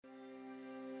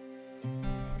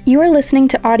You are listening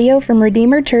to audio from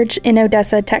Redeemer Church in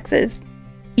Odessa, Texas.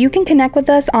 You can connect with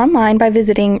us online by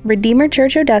visiting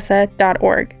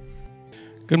redeemerchurchodessa.org.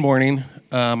 Good morning.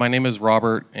 My name is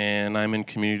Robert, and I'm in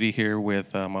community here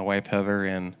with my wife Heather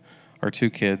and our two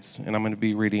kids, and I'm going to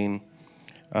be reading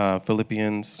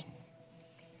Philippians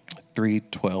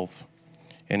 3:12,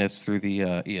 and it's through the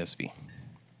ESV.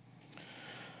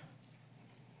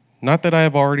 Not that I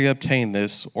have already obtained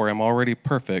this or am already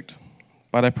perfect,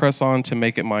 but I press on to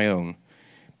make it my own,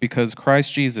 because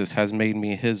Christ Jesus has made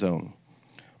me his own.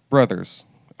 Brothers,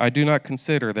 I do not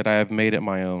consider that I have made it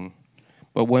my own,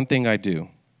 but one thing I do,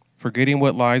 forgetting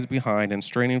what lies behind and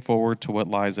straining forward to what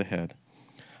lies ahead.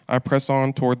 I press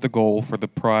on toward the goal for the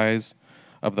prize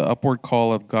of the upward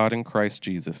call of God in Christ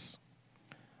Jesus.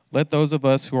 Let those of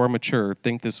us who are mature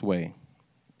think this way,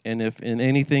 and if in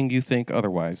anything you think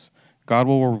otherwise, God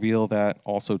will reveal that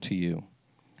also to you.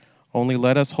 Only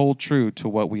let us hold true to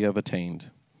what we have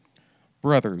attained.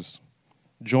 Brothers,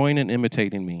 join in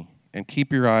imitating me, and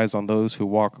keep your eyes on those who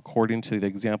walk according to the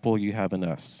example you have in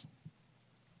us.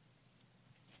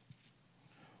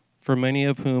 For many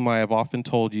of whom I have often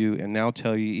told you, and now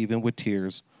tell you even with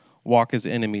tears, walk as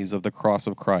enemies of the cross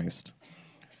of Christ.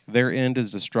 Their end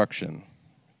is destruction.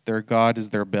 Their God is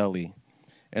their belly,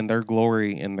 and their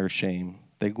glory in their shame.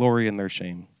 They glory in their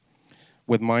shame,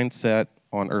 with mind set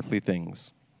on earthly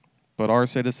things. But our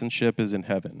citizenship is in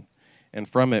heaven, and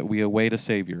from it we await a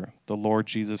Savior, the Lord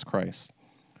Jesus Christ,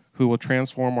 who will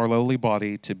transform our lowly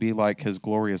body to be like his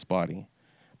glorious body,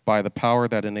 by the power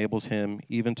that enables him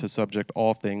even to subject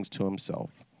all things to himself.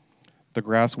 The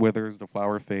grass withers, the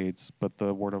flower fades, but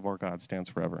the word of our God stands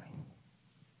forever.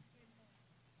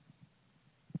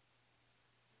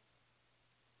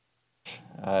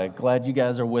 Glad you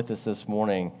guys are with us this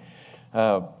morning.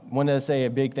 Want to say a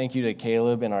big thank you to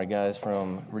Caleb and our guys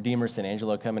from Redeemer San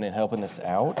Angelo coming and helping us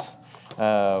out.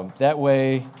 That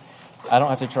way, I don't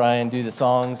have to try and do the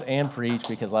songs and preach,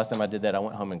 because last time I did that, I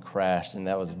went home and crashed, and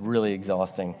that was really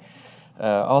exhausting.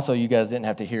 Also, you guys didn't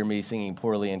have to hear me singing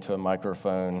poorly into a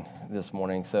microphone this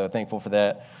morning, so thankful for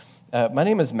that. My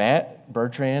name is Matt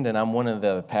Bertrand, and I'm one of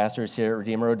the pastors here at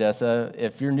Redeemer Odessa.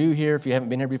 If you're new here, if you haven't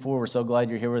been here before, we're so glad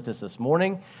you're here with us this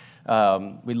morning.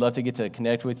 We'd love to get to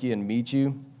connect with you and meet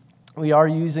you. We are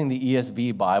using the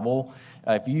ESV Bible.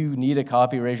 If you need a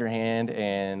copy, raise your hand,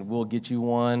 and we'll get you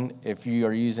one. If you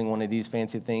are using one of these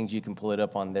fancy things, you can pull it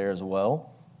up on there as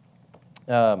well.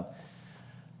 We're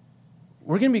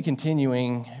going to be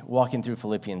continuing walking through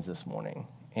Philippians this morning,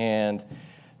 and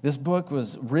this book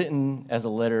was written as a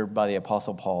letter by the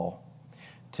Apostle Paul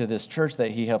to this church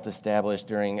that he helped establish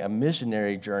during a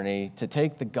missionary journey to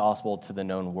take the gospel to the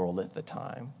known world at the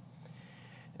time.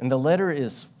 And the letter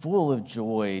is full of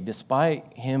joy,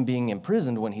 despite him being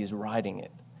imprisoned when he's writing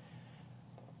it.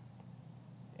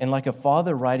 And like a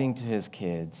father writing to his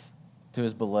kids, to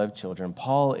his beloved children,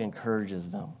 Paul encourages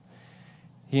them.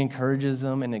 He encourages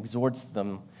them and exhorts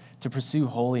them to pursue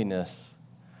holiness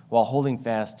while holding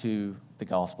fast to the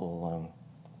gospel alone.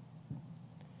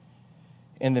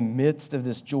 In the midst of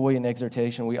this joy and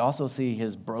exhortation, we also see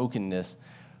his brokenness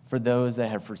for those that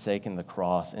have forsaken the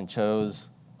cross and chose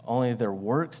only their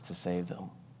works to save them.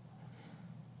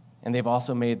 And they've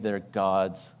also made their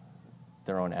gods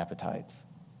their own appetites.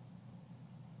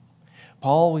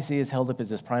 Paul, we see, is held up as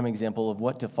this prime example of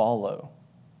what to follow,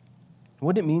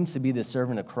 what it means to be the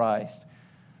servant of Christ.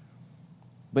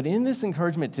 But in this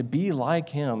encouragement to be like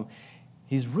him,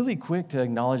 he's really quick to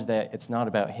acknowledge that it's not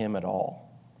about him at all.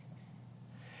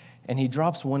 And he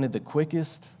drops one of the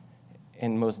quickest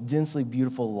and most densely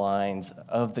beautiful lines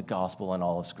of the gospel in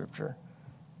all of Scripture.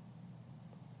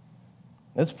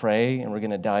 Let's pray, and we're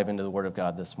going to dive into the Word of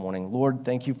God this morning. Lord,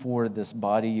 thank you for this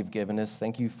body you've given us.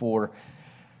 Thank you for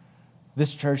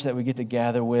this church that we get to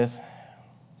gather with,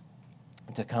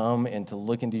 to come and to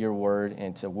look into your Word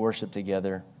and to worship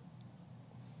together.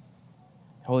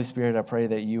 Holy Spirit, I pray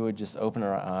that you would just open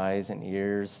our eyes and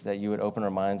ears, that you would open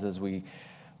our minds as we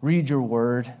read your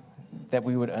Word, that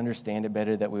we would understand it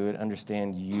better, that we would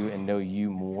understand you and know you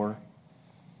more.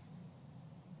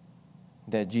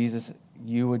 That Jesus,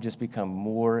 you would just become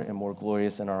more and more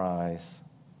glorious in our eyes.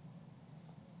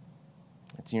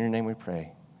 It's in your name we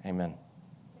pray. Amen.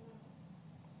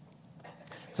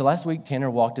 So last week, Tanner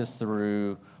walked us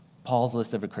through Paul's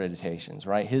list of accreditations,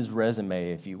 right? His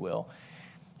resume, if you will.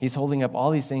 He's holding up all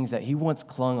these things that he once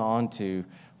clung on to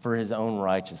for his own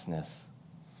righteousness,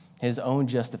 his own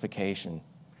justification.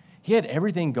 He had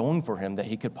everything going for him that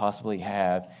he could possibly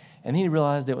have, and he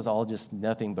realized it was all just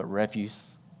nothing but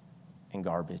refuse and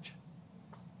garbage.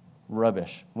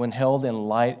 Rubbish when held in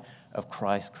light of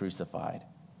Christ crucified.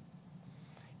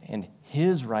 and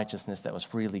his righteousness that was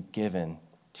freely given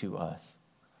to us.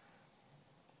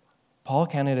 Paul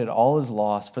counted it all as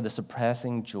loss for the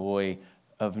surpassing joy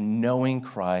of knowing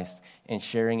Christ and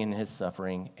sharing in his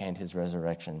suffering and his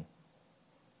resurrection.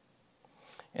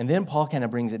 And then Paul kind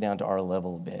of brings it down to our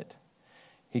level a bit.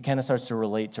 He kind of starts to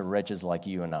relate to wretches like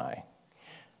you and I.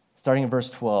 Starting in verse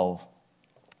 12,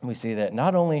 we see that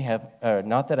not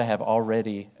that I have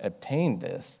already obtained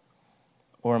this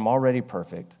or am already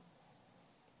perfect,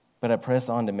 but I press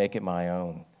on to make it my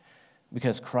own,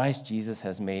 because Christ Jesus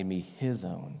has made me his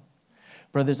own.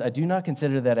 Brothers, I do not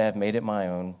consider that I have made it my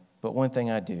own, but one thing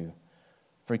I do,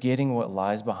 forgetting what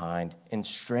lies behind and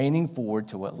straining forward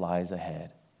to what lies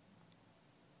ahead.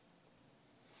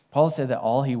 Paul said that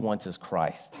all he wants is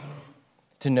Christ,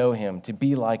 to know him, to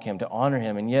be like him, to honor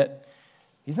him, and yet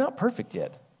he's not perfect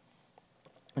yet.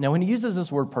 Now, when he uses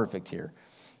this word perfect here,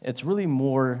 it's really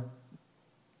more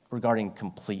regarding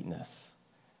completeness,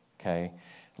 okay?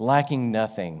 Lacking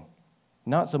nothing,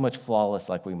 not so much flawless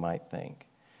like we might think.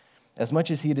 As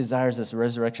much as he desires this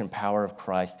resurrection power of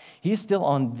Christ, he's still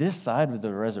on this side of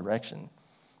the resurrection.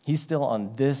 He's still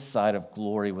on this side of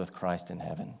glory with Christ in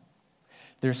heaven.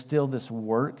 There's still this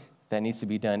work that needs to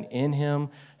be done in him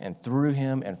and through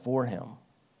him and for him.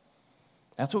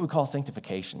 That's what we call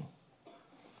sanctification,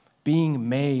 being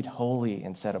made holy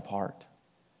and set apart.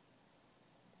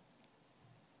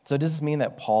 So does this mean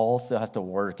that Paul still has to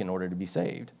work in order to be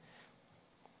saved?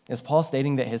 Is Paul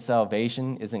stating that his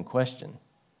salvation is in question?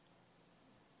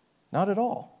 Not at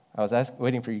all. I was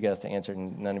waiting for you guys to answer,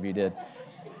 and none of you did.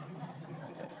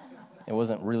 It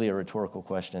wasn't really a rhetorical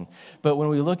question. But when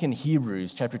we look in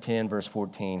Hebrews chapter 10, verse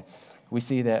 14, we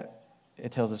see that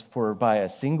it tells us, for by a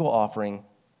single offering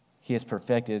he has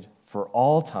perfected for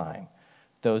all time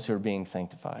those who are being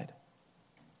sanctified.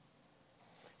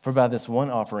 For by this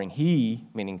one offering he,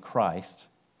 meaning Christ,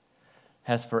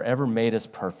 has forever made us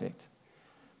perfect,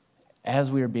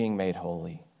 as we are being made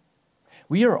holy.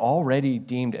 We are already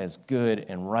deemed as good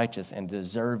and righteous and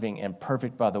deserving and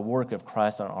perfect by the work of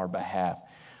Christ on our behalf.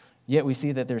 Yet we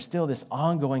see that there's still this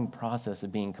ongoing process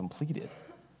of being completed.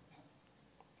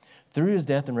 Through his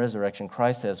death and resurrection,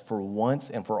 Christ has for once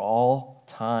and for all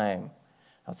time,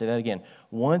 I'll say that again,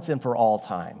 once and for all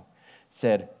time,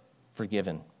 said,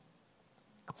 forgiven,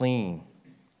 clean,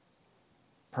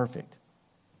 perfect.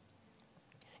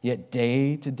 Yet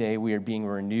day to day we are being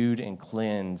renewed and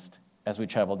cleansed as we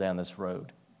travel down this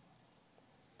road.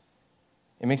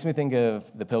 It makes me think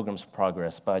of The Pilgrim's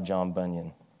Progress by John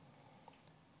Bunyan.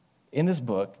 In this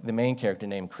book, the main character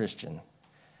named Christian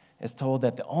is told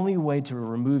that the only way to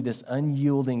remove this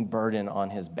unyielding burden on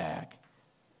his back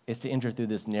is to enter through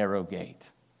this narrow gate.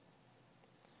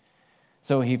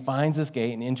 So he finds this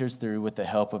gate and enters through with the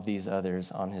help of these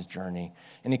others on his journey.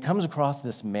 And he comes across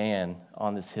this man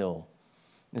on this hill.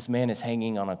 This man is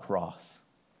hanging on a cross.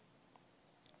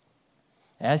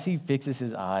 As he fixes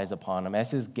his eyes upon him,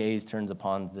 as his gaze turns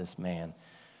upon this man,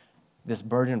 this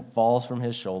burden falls from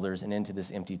his shoulders and into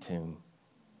this empty tomb.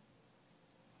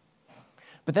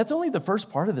 But that's only the first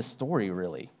part of the story,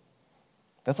 really.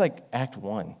 That's like Act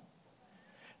 1.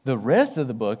 The rest of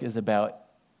the book is about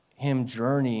him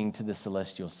journeying to the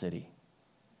celestial city.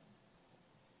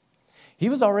 He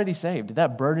was already saved.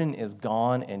 That burden is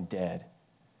gone and dead.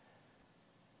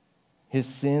 His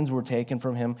sins were taken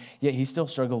from him, yet he still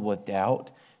struggled with doubt,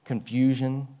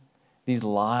 confusion, these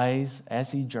lies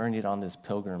as he journeyed on this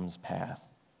pilgrim's path.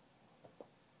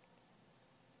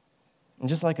 And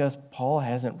just like us, Paul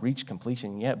hasn't reached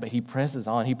completion yet, but he presses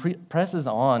on. He presses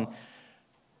on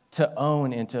to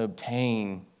own and to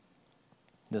obtain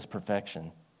this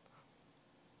perfection.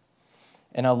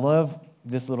 And I love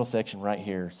this little section right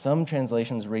here. Some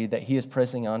translations read that he is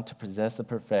pressing on to possess the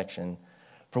perfection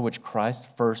for which Christ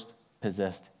first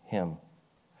possessed him.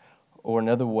 Or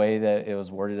another way that it was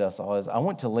worded I saw is, I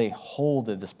want to lay hold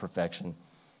of this perfection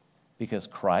because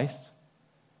Christ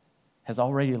has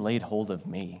already laid hold of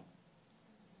me.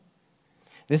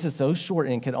 This is so short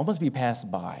and can almost be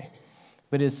passed by,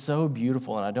 but it's so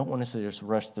beautiful, and I don't want us to just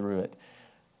rush through it.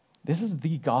 This is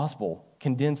the gospel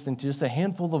condensed into just a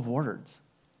handful of words.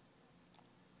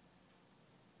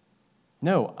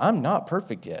 No, I'm not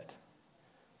perfect yet.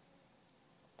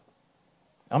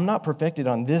 I'm not perfected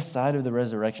on this side of the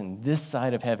resurrection, this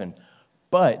side of heaven,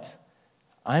 but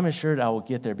I'm assured I will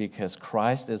get there because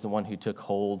Christ is the one who took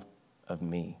hold of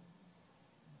me.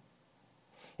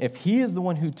 If he is the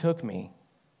one who took me,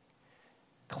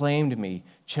 claimed me,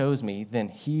 chose me, then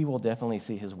he will definitely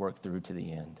see his work through to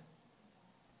the end.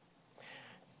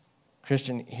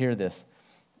 Christian, hear this.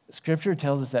 Scripture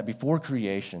tells us that before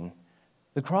creation,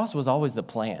 the cross was always the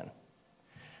plan.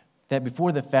 that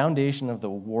before the foundation of the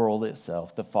world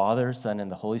itself, the Father, Son, and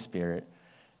the Holy Spirit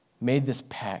made this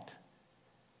pact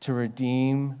to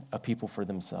redeem a people for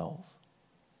themselves.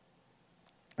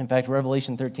 In fact,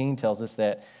 Revelation 13 tells us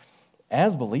that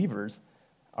as believers,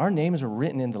 our names are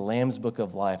written in the Lamb's book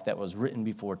of life that was written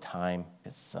before time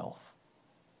itself.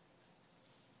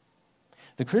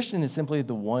 The Christian is simply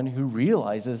the one who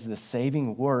realizes the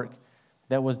saving work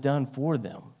that was done for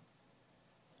them.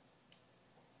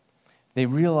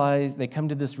 They come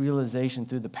to this realization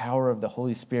through the power of the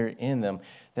Holy Spirit in them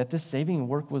that this saving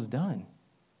work was done.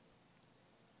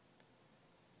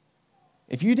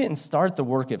 If you didn't start the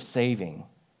work of saving,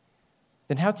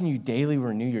 then how can you daily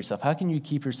renew yourself? How can you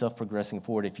keep yourself progressing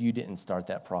forward if you didn't start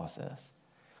that process?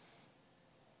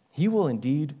 He will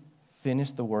indeed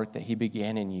finish the work that he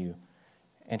began in you,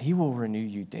 and he will renew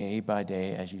you day by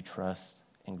day as you trust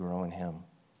and grow in him.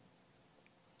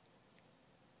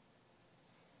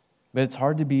 But it's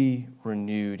hard to be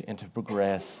renewed and to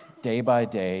progress day by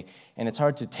day, and it's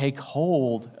hard to take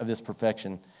hold of this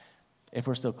perfection if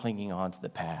we're still clinging on to the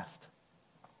past.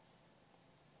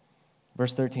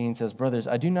 Verse 13 says, "Brothers,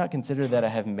 I do not consider that I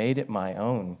have made it my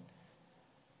own,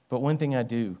 but one thing I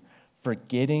do,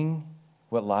 forgetting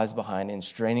what lies behind and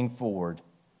straining forward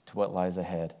to what lies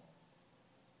ahead."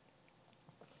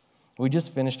 We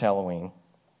just finished Halloween,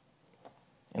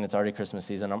 and it's already Christmas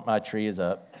season. My tree is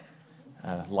up.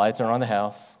 Lights are on the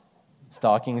house.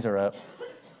 Stockings are up.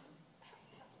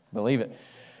 Believe it.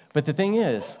 But the thing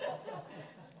is,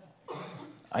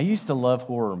 I used to love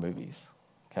horror movies,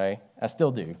 okay? I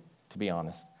still do, to be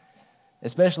honest.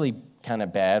 Especially kind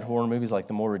of bad horror movies, like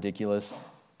the more ridiculous,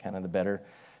 kind of the better.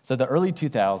 So the early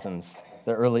 2000s,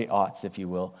 the early aughts, if you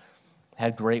will,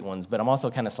 had great ones, but I'm also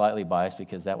kind of slightly biased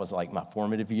because that was like my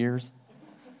formative years.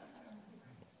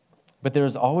 But there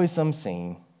was always some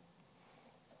scene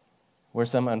where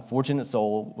some unfortunate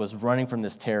soul was running from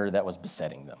this terror that was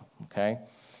besetting them, okay?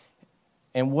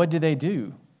 And what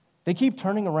do? They keep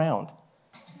turning around.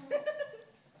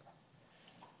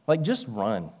 Like, just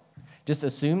run. Just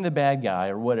assume the bad guy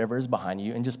or whatever is behind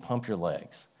you and just pump your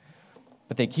legs.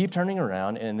 But they keep turning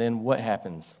around, and then what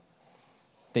happens?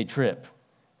 They trip.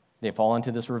 They fall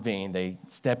into this ravine. They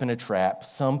step in a trap,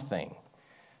 something.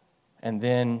 And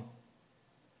then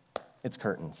it's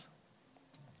curtains.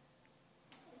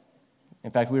 In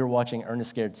fact, we were watching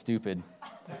Ernest Scared Stupid,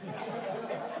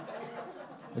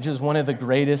 which is one of the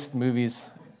greatest movies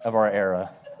of our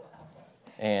era.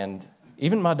 And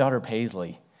even my daughter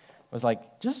Paisley was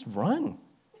like, just run.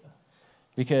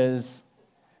 Because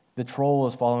the troll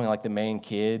is following like the main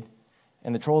kid,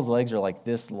 and the troll's legs are like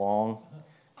this long.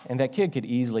 And that kid could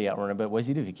easily outrun him, but what does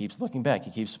he do? He keeps looking back.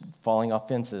 He keeps falling off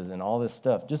fences and all this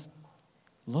stuff. Just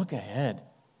look ahead.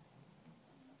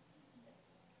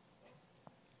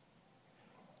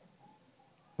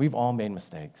 We've all made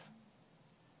mistakes.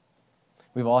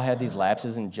 We've all had these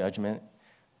lapses in judgment.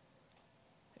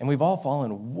 And we've all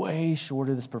fallen way short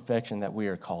of this perfection that we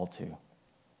are called to.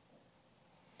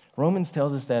 Romans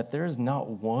tells us that there is not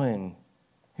one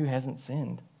who hasn't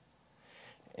sinned.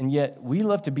 And yet, we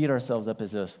love to beat ourselves up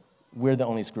as if we're the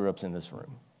only screw-ups in this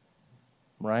room,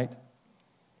 right?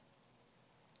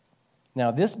 Now,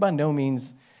 this by no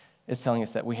means is telling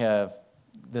us that we have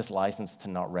this license to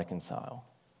not reconcile.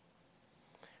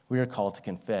 We are called to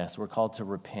confess. We're called to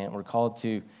repent. We're called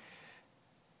to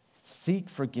seek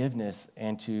forgiveness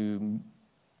and to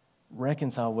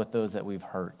reconcile with those that we've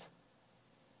hurt.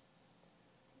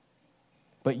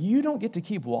 But you don't get to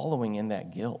keep wallowing in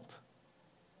that guilt.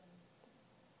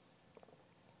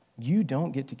 You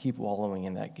don't get to keep wallowing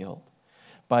in that guilt.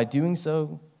 By doing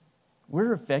so,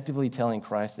 we're effectively telling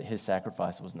Christ that his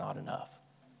sacrifice was not enough.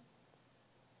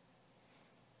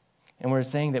 And we're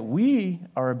saying that we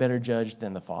are a better judge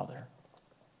than the Father.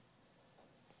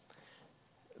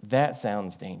 That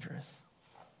sounds dangerous.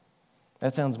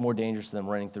 That sounds more dangerous than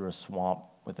running through a swamp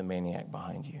with a maniac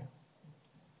behind you.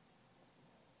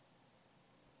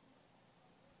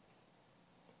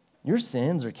 Your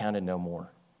sins are counted no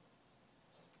more.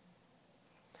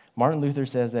 Martin Luther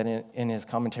says that in his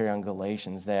commentary on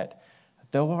Galatians that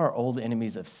though our old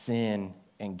enemies of sin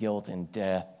and guilt and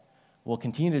death will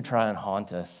continue to try and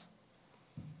haunt us,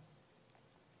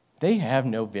 they have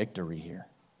no victory here.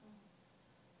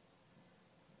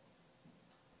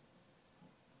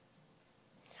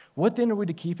 What then are we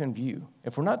to keep in view?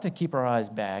 If we're not to keep our eyes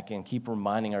back and keep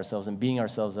reminding ourselves and beating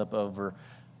ourselves up over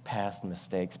past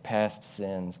mistakes, past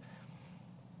sins,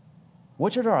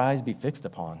 what should our eyes be fixed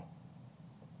upon?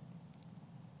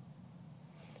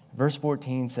 Verse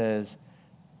 14 says,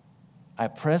 I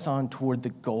press on toward the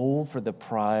goal for the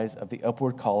prize of the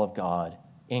upward call of God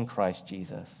in Christ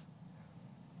Jesus.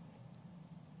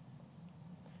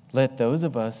 Let those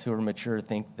of us who are mature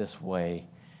think this way,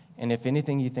 and if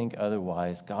anything you think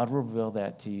otherwise, God will reveal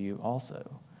that to you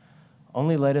also.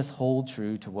 Only let us hold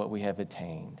true to what we have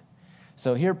attained.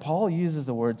 So here Paul uses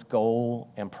the words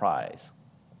goal and prize.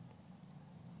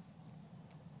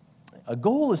 A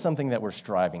goal is something that we're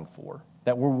striving for,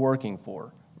 that we're working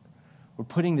for. We're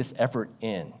putting this effort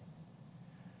in.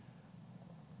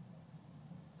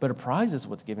 But a prize is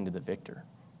what's given to the victor.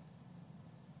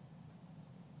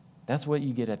 That's what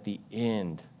you get at the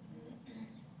end.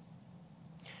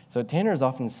 So Tanner has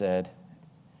often said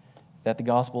that the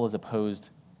gospel is opposed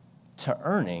to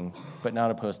earning, but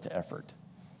not opposed to effort.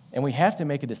 And we have to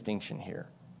make a distinction here.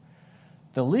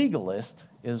 The legalist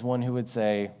is one who would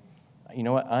say, you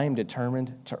know what, I am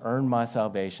determined to earn my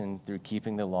salvation through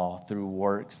keeping the law, through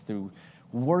works, through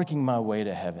working my way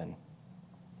to heaven.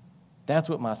 That's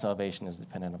what my salvation is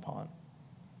dependent upon.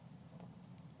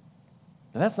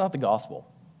 But that's not the gospel.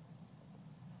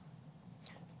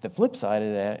 The flip side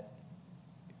of that,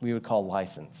 we would call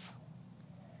license.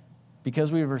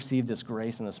 Because we've received this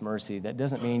grace and this mercy, that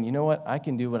doesn't mean, you know what, I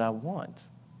can do what I want.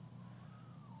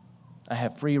 I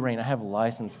have free reign. I have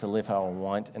license to live how I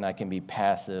want, and I can be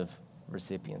passive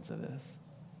recipients of this.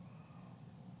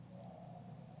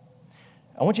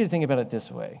 I want you to think about it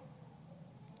this way.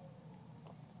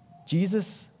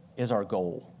 Jesus is our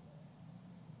goal.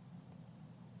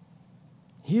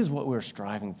 He is what we're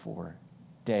striving for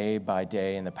day by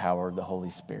day in the power of the Holy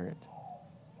Spirit.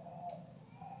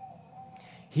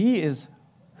 He is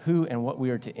who and what we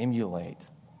are to emulate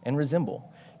and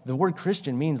resemble. The word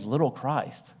Christian means little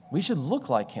Christ. We should look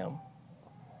like him.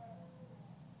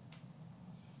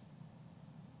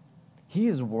 He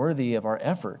is worthy of our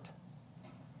effort.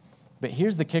 But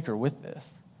here's the kicker with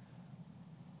this.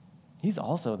 He's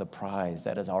also the prize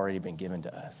that has already been given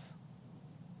to us.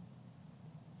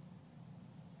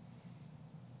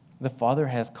 The Father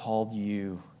has called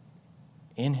you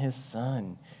in his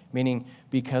Son, meaning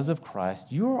because of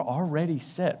Christ, you are already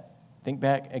set. Think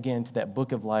back again to that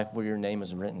book of life where your name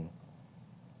is written.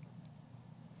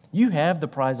 You have the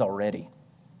prize already.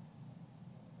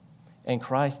 And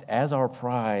Christ, as our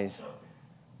prize,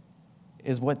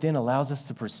 is what then allows us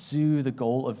to pursue the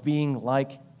goal of being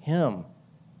like him.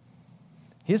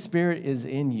 His Spirit is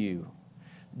in you,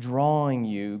 drawing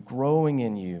you, growing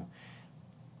in you.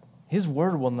 His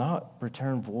word will not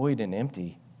return void and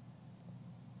empty.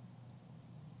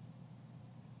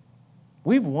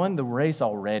 We've won the race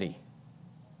already.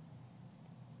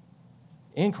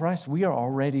 In Christ, we are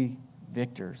already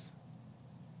victors.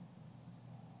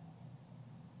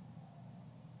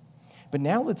 But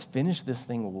now let's finish this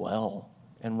thing well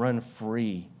and run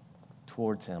free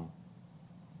towards him.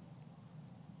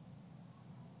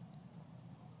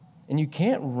 And you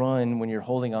can't run when you're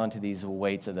holding on to these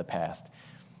weights of the past.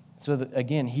 So that,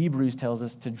 again, Hebrews tells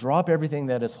us to drop everything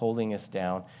that is holding us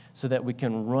down so that we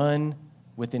can run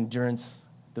with endurance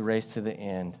the race to the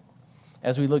end.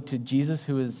 As we look to Jesus,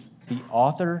 who is the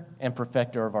author and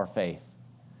perfecter of our faith.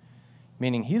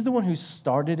 Meaning he's the one who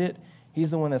started it,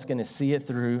 he's the one that's going to see it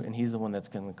through, and he's the one that's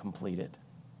going to complete it.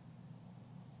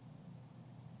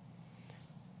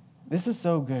 This is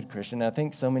so good, Christian. I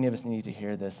think so many of us need to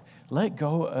hear this. Let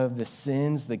go of the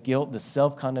sins, the guilt, the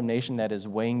self-condemnation that is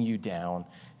weighing you down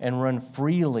and run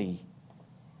freely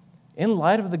in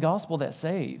light of the gospel that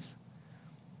saves.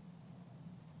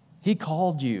 He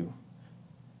called you.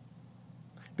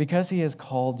 Because he has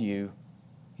called you,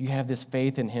 you have this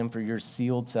faith in him for your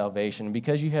sealed salvation.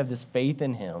 Because you have this faith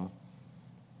in him,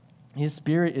 his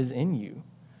Spirit is in you.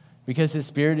 Because his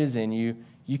Spirit is in you,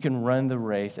 you can run the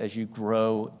race as you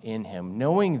grow in him,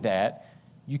 knowing that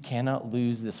you cannot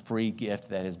lose this free gift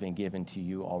that has been given to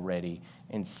you already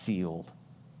and sealed.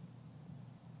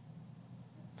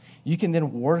 You can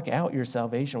then work out your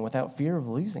salvation without fear of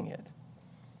losing it.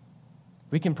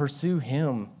 We can pursue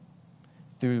him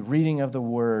through reading of the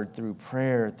word, through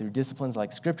prayer, through disciplines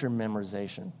like scripture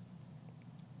memorization,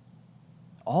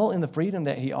 all in the freedom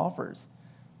that he offers.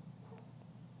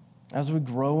 As we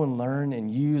grow and learn and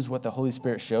use what the Holy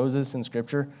Spirit shows us in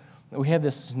Scripture, we have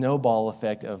this snowball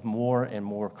effect of more and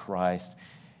more Christ.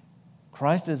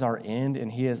 Christ is our end, and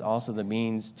he is also the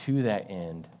means to that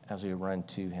end as we run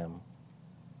to him.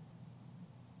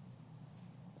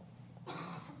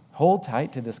 Hold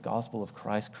tight to this gospel of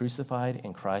Christ crucified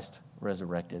and Christ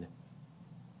resurrected.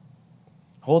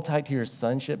 Hold tight to your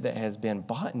sonship that has been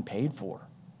bought and paid for.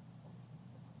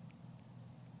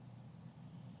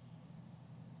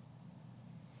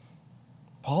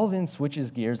 Paul then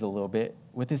switches gears a little bit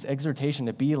with this exhortation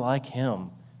to be like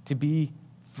him, to be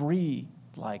free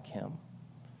like him.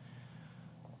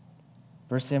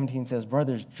 Verse 17 says,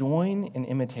 "Brothers, join in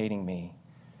imitating me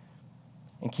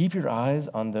And keep your eyes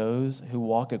on those who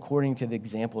walk according to the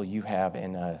example you have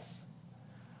in us.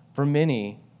 For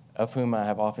many of whom I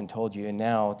have often told you, and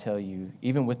now tell you,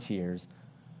 even with tears,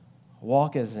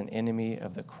 walk as an enemy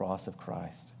of the cross of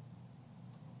Christ.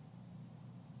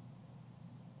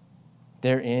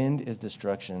 Their end is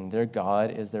destruction. Their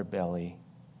God is their belly.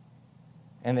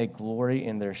 And they glory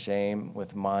in their shame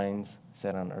with minds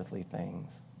set on earthly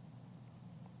things.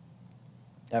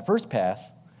 At first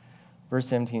pass, verse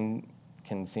 17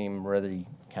 can seem rather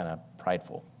kind of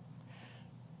prideful.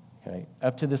 Okay?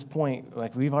 Up to this point,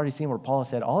 like we've already seen where Paul has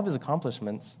said all of his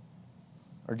accomplishments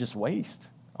are just waste.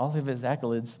 All of his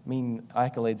accolades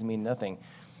mean nothing.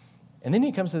 And then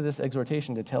he comes to this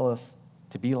exhortation to tell us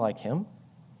to be like him.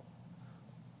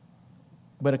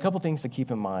 But a couple things to keep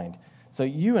in mind. So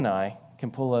you and I can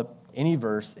pull up any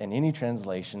verse and any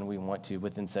translation we want to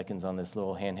within seconds on this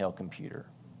little handheld computer.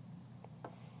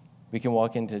 We can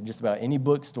walk into just about any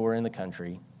bookstore in the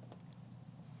country,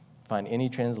 find any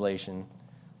translation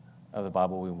of the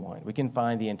Bible we want. We can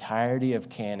find the entirety of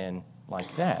canon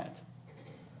like that.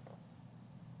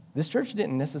 This church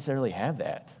didn't necessarily have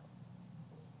that.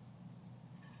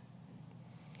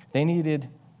 They needed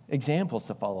examples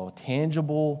to follow,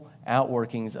 tangible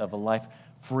outworkings of a life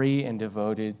free and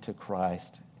devoted to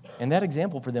Christ. And that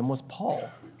example for them was Paul.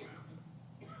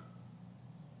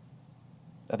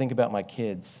 I think about my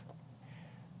kids.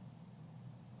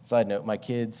 Side note, my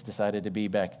kids decided to be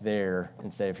back there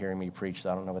instead of hearing me preach,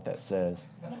 so I don't know what that says.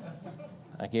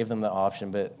 I gave them the option,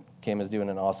 but Cam is doing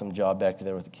an awesome job back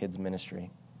there with the kids'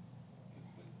 ministry.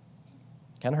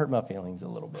 Kind of hurt my feelings a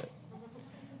little bit.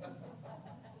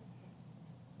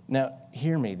 Now,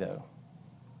 hear me, though.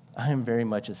 I am very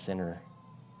much a sinner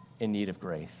in need of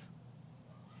grace.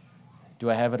 Do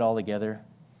I have it all together?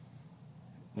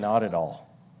 Not at all.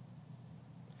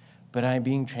 But I am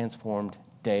being transformed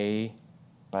day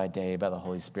by day by the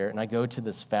Holy Spirit, and I go to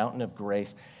this fountain of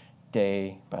grace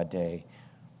day by day.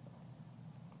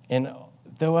 And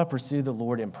though I pursue the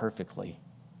Lord imperfectly,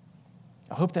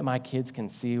 I hope that my kids can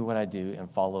see what I do and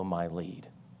follow my lead.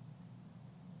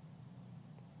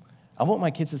 I want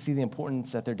my kids to see the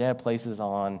importance that their dad places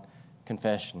on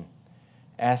confession,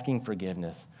 asking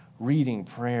forgiveness, reading,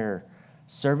 prayer,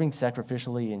 serving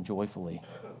sacrificially and joyfully.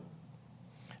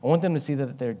 I want them to see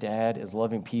that their dad is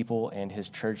loving people and his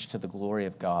church to the glory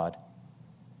of God.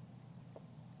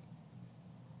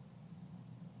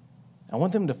 I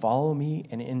want them to follow me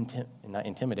and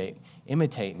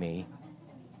imitate me.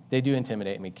 They do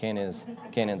intimidate me. Cannon's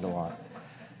a lot.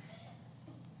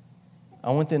 I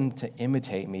want them to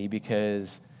imitate me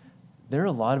because there are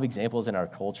a lot of examples in our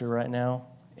culture right now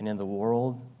and in the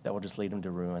world that will just lead them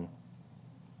to ruin.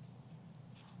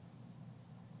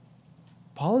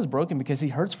 Paul is broken because he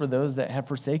hurts for those that have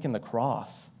forsaken the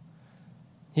cross.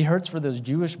 He hurts for those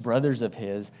Jewish brothers of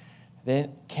his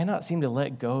that cannot seem to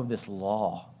let go of this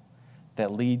law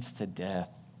that leads to death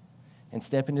and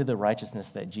step into the righteousness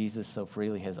that Jesus so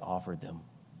freely has offered them.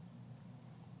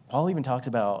 Paul even talks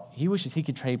about he wishes he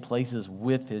could trade places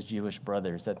with his Jewish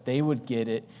brothers, that they would get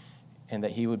it and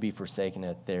that he would be forsaken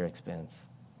at their expense.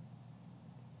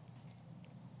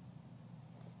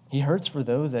 He hurts for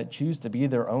those that choose to be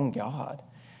their own God.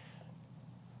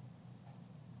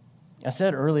 I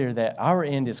said earlier that our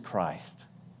end is Christ.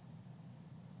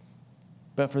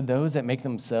 But for those that make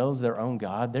themselves their own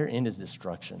God, their end is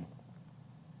destruction.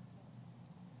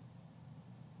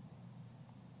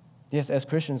 Yes, as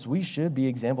Christians, we should be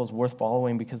examples worth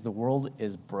following because the world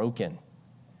is broken.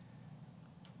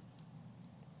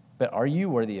 But are you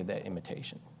worthy of that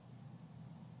imitation?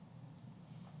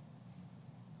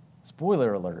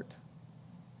 Spoiler alert.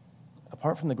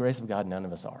 Apart from the grace of God, none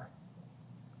of us are,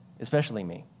 especially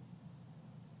me.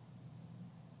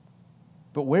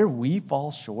 But where we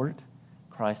fall short,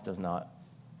 Christ does not.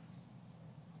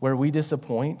 Where we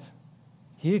disappoint,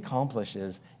 he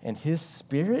accomplishes, and his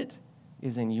Spirit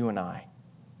is in you and I.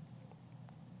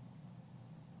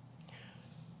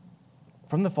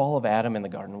 From the fall of Adam in the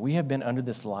garden, we have been under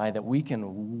this lie that we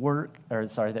can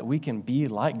that we can be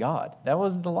like God. That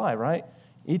was the lie, right?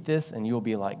 Eat this and you will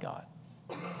be like God.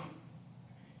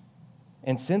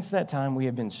 And since that time, we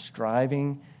have been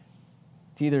striving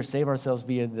to either save ourselves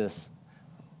via this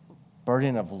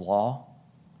burden of law,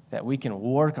 that we can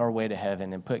work our way to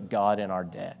heaven and put God in our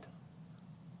debt.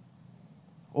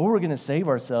 Or we're going to save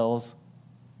ourselves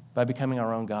by becoming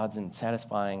our own gods and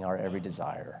satisfying our every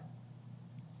desire.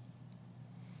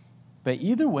 But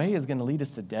either way is going to lead us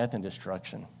to death and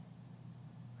destruction.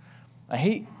 I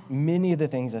hate many of the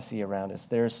things I see around us.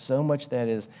 There's so much that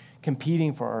is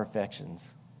competing for our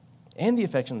affections and the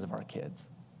affections of our kids.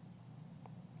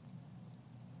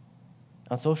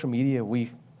 On social media, we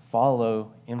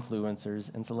follow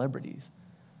influencers and celebrities.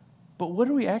 But what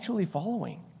are we actually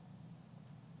following?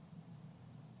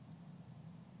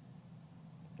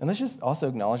 And let's just also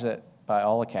acknowledge that by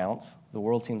all accounts, the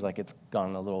world seems like it's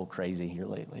gone a little crazy here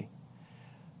lately.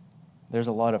 There's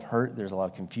a lot of hurt, there's a lot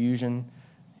of confusion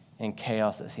and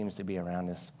chaos that seems to be around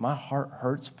us. My heart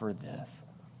hurts for this.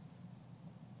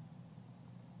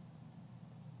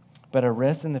 But I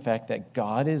rest in the fact that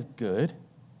God is good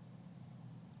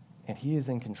and He is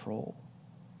in control.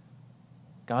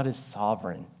 God is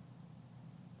sovereign.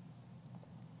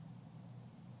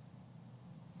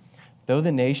 Though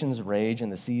the nations rage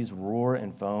and the seas roar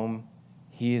and foam,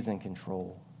 He is in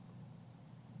control.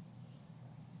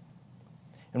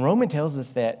 And Romans tells us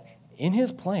that in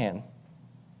His plan,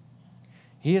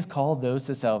 He has called those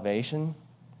to salvation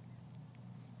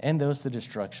and those to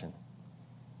destruction,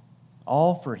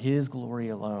 all for His glory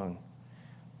alone.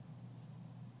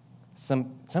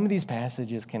 Some of these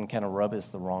passages can kind of rub us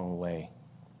the wrong way.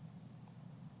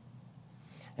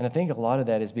 And I think a lot of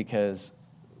that is because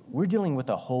we're dealing with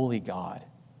a holy God.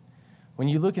 When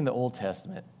you look in the Old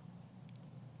Testament,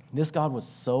 this God was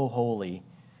so holy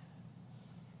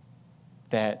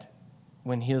that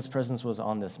when His presence was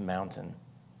on this mountain,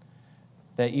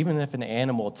 that even if an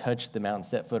animal touched the mountain,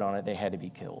 set foot on it, they had to be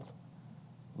killed,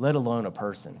 let alone a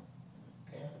person.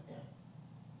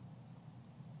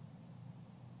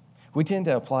 We tend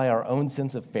to apply our own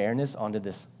sense of fairness onto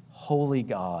this holy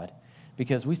God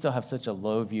because we still have such a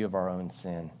low view of our own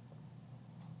sin.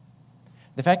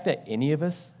 The fact that any of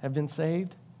us have been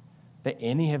saved, that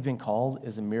any have been called,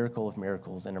 is a miracle of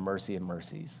miracles and a mercy of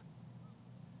mercies.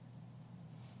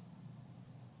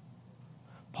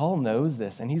 Paul knows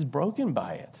this, and he's broken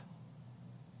by it.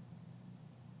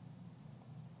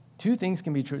 Two things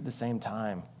can be true at the same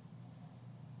time.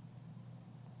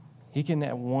 He can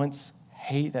at once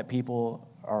hate that people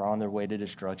are on their way to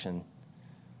destruction,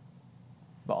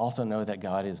 but also know that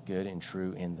God is good and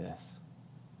true in this.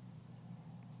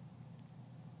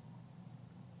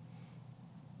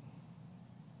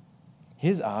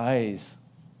 His eyes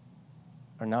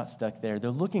are not stuck there.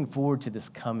 They're looking forward to this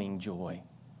coming joy.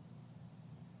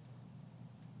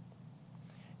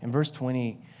 In verse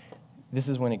 20, this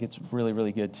is when it gets really,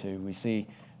 really good too. We see,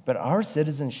 but our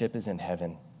citizenship is in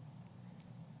heaven,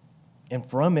 and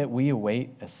from it we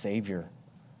await a Savior,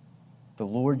 the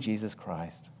Lord Jesus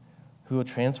Christ, who will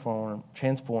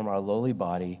transform our lowly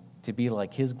body to be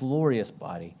like His glorious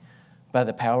body by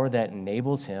the power that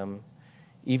enables Him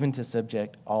even to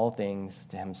subject all things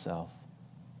to Himself.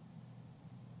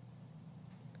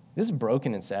 This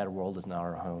broken and sad world is not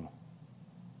our home.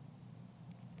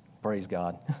 Praise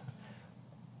God.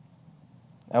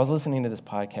 I was listening to this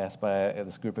podcast by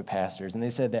this group of pastors, and they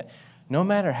said that no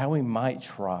matter how we might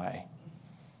try,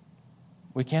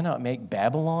 we cannot make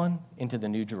Babylon into the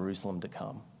new Jerusalem to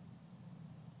come.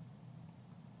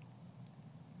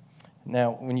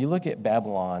 Now, when you look at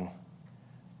Babylon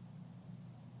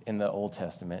in the Old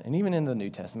Testament, and even in the New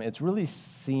Testament, it's really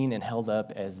seen and held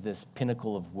up as this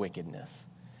pinnacle of wickedness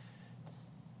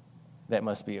that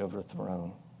must be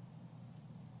overthrown.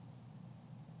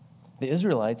 The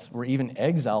Israelites were even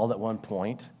exiled at one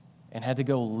point and had to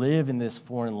go live in this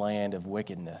foreign land of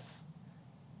wickedness.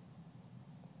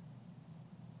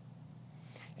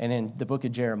 And in the book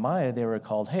of Jeremiah, they were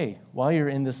called, hey, while you're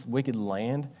in this wicked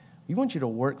land, we want you to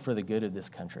work for the good of this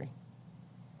country.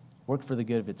 Work for the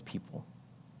good of its people.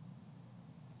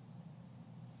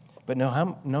 But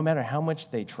no matter how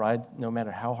much they tried, no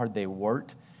matter how hard they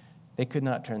worked, they could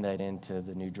not turn that into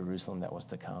the new Jerusalem that was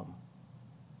to come.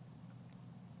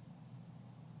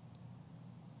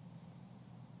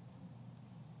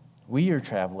 We are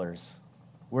travelers.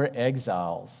 We're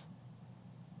exiles.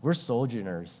 We're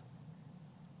sojourners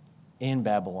in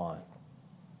Babylon.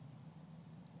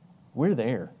 We're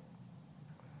there.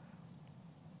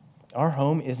 Our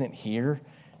home isn't here,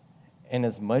 and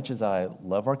as much as I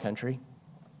love our country,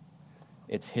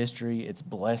 its history, its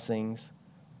blessings,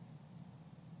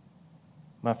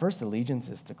 my first allegiance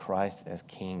is to Christ as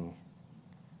King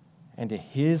and to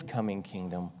His coming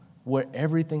kingdom where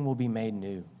everything will be made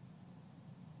new.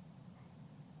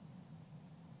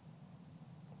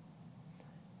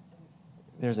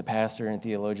 There's a pastor and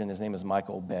theologian, his name is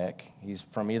Michael Beck. He's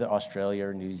from either Australia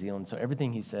or New Zealand, so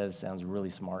everything he says sounds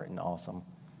really smart and awesome.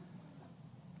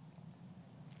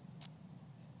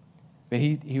 But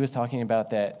he was talking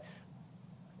about that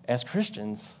as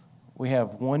Christians, we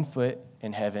have one foot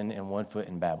in heaven and one foot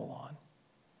in Babylon.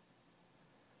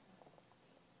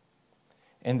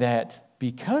 And that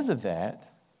because of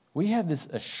that, we have this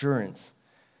assurance,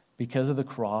 because of the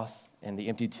cross and the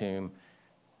empty tomb,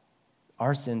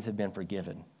 our sins have been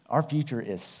forgiven. Our future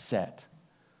is set.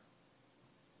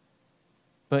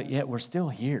 But yet we're still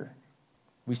here.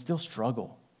 We still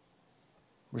struggle.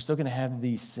 We're still going to have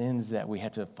these sins that we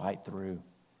have to fight through.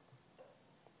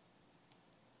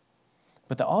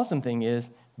 But the awesome thing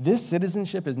is, this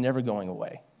citizenship is never going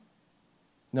away.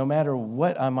 No matter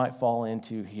what I might fall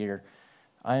into here,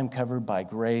 I am covered by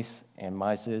grace, and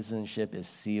my citizenship is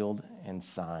sealed and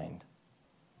signed.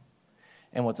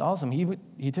 And what's awesome,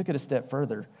 he took it a step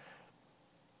further,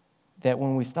 that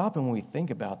when we stop and we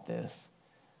think about this,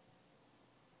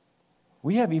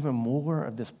 we have even more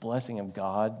of this blessing of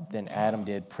God than Adam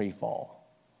did pre-fall.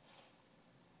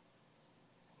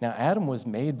 Now, Adam was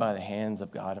made by the hands of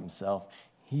God himself.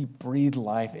 He breathed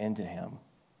life into him.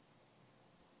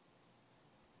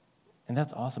 And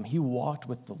that's awesome. He walked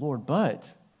with the Lord,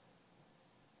 but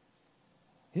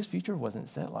his future wasn't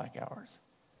set like ours.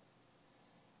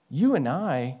 You and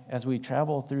I, as we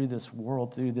travel through this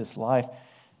world, through this life,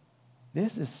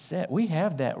 this is set. We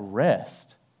have that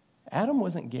rest. Adam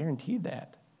wasn't guaranteed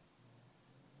that.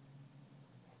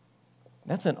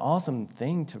 That's an awesome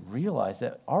thing to realize,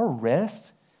 that our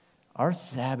rest, our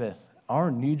Sabbath,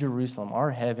 our New Jerusalem,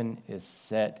 our heaven is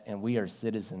set, and we are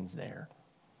citizens there.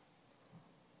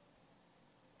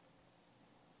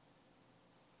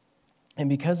 And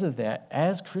because of that,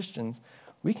 as Christians,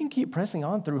 we can keep pressing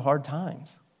on through hard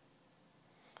times,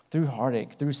 through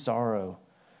heartache, through sorrow,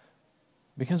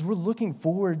 because we're looking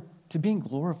forward to being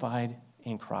glorified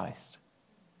in Christ.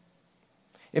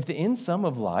 If the end sum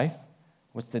of life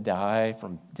was to die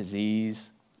from disease,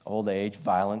 old age,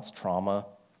 violence, trauma,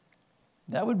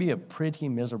 that would be a pretty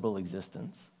miserable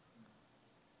existence.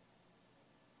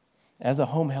 As a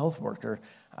home health worker,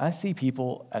 I see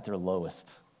people at their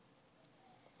lowest.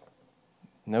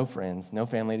 No friends, no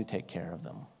family to take care of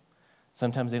them.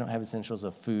 Sometimes they don't have essentials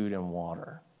of food and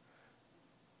water.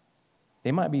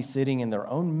 They might be sitting in their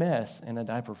own mess in a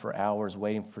diaper for hours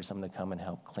waiting for someone to come and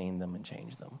help clean them and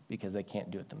change them because they can't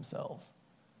do it themselves.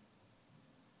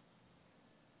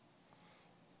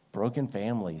 Broken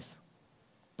families,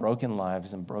 broken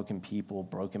lives, and broken people,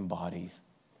 broken bodies.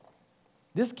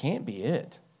 This can't be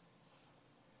it.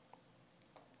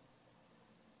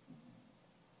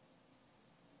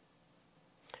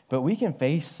 But we can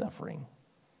face suffering.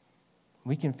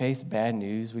 We can face bad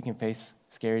news. We can face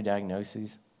scary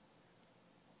diagnoses.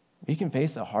 We can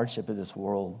face the hardship of this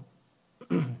world.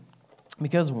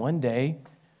 Because one day,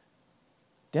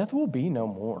 death will be no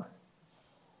more.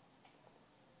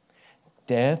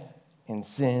 Death and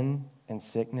sin and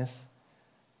sickness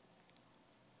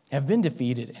have been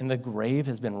defeated, and the grave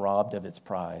has been robbed of its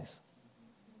prize.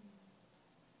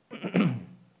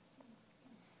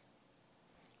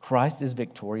 Christ is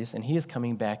victorious, and he is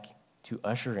coming back to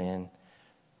usher in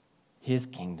his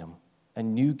kingdom, a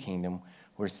new kingdom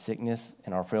where sickness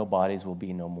and our frail bodies will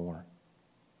be no more.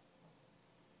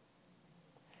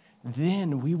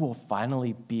 Then we will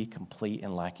finally be complete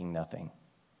and lacking nothing.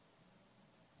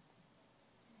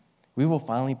 We will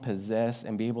finally possess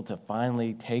and be able to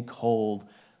finally take hold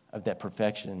of that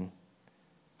perfection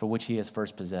for which he has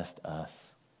first possessed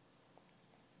us.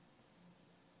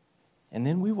 And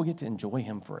then we will get to enjoy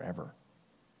him forever.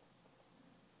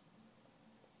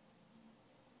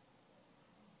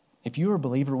 If you are a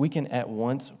believer, we can at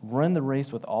once run the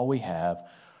race with all we have,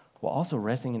 while also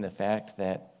resting in the fact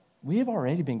that we have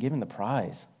already been given the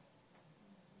prize.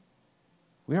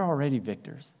 We are already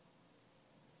victors.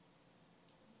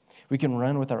 We can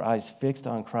run with our eyes fixed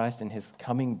on Christ and his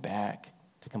coming back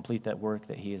to complete that work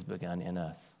that he has begun in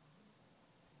us.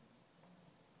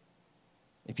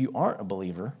 If you aren't a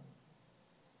believer,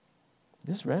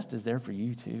 this rest is there for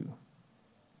you too.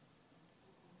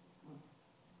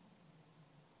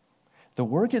 The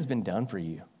work has been done for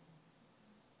you.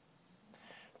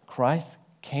 Christ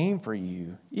came for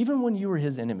you, even when you were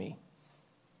his enemy.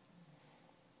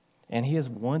 And he has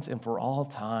once and for all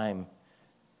time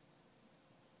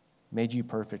made you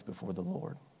perfect before the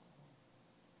Lord.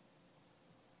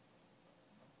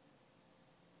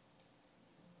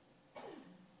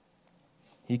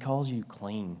 He calls you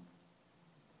clean,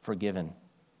 forgiven.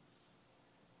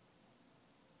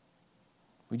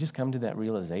 We just come to that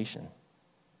realization.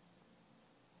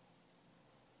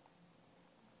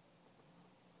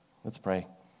 Let's pray.